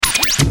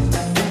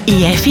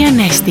Η Εφη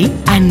Ανέστη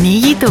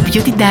ανοίγει το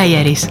Beauty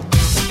Diaries.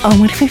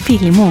 Όμορφοι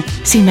φίλοι μου,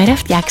 σήμερα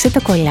φτιάξτε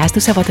το κολλάζ του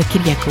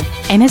Σαββατοκύριακου.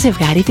 Ένα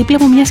ζευγάρι δίπλα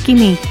από μια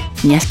σκηνή.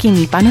 Μια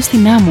σκηνή πάνω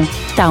στην άμμο.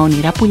 Τα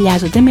όνειρα που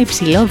λιάζονται με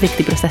υψηλό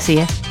δείκτη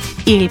προστασίας.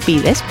 Οι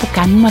ελπίδες που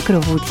κάνουν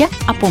μακροβούτια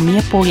από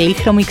μια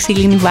πολύχρωμη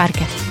ξύλινη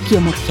βάρκα. Και η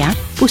ομορφιά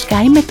που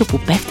σκάει με το που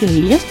πέφτει ο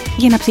ήλιος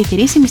για να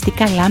ψιθυρίσει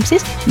μυστικά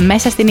λάμψεις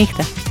μέσα στη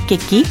νύχτα. Και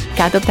εκεί,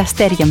 κάτω από τα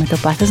αστέρια με το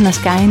πάθος να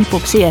σκάει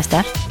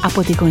ανυποψίαστα,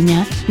 από τη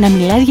γωνιά να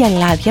μιλάς για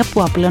λάδια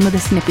που απλώνονται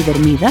στην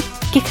επιδερμίδα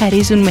και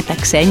χαρίζουν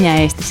μεταξένια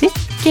αίσθηση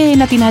και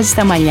να τεινάζεις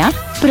τα μαλλιά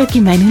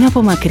προκειμένου να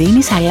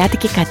απομακρύνεις αλάτι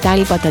και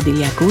κατάλοιπα του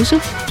αντιλιακού σου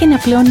και να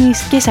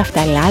πλώνεις και σε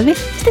αυτά λάδι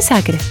στις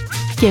άκρες.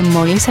 Και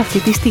μόλις αυτή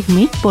τη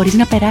στιγμή μπορείς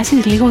να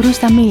περάσεις λίγο ρούζ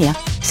στα μήλα.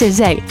 Σε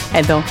ζέλ,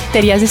 εδώ,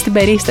 ταιριάζει στην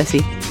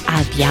περίσταση.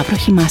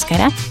 Αδιάβροχη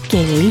μάσκαρα και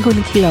λίγο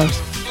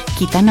λιπλός.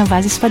 Κοίτα να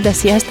βάζεις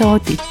φαντασία στο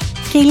ότι.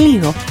 Και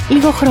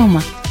λίγο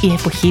χρώμα. Η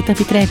εποχή το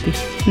επιτρέπει.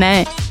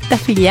 Ναι, τα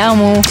φιλιά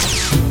μου.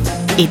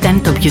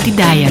 Ήταν το Beauty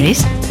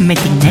Diaries με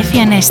την Εφη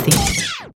Ανέστη.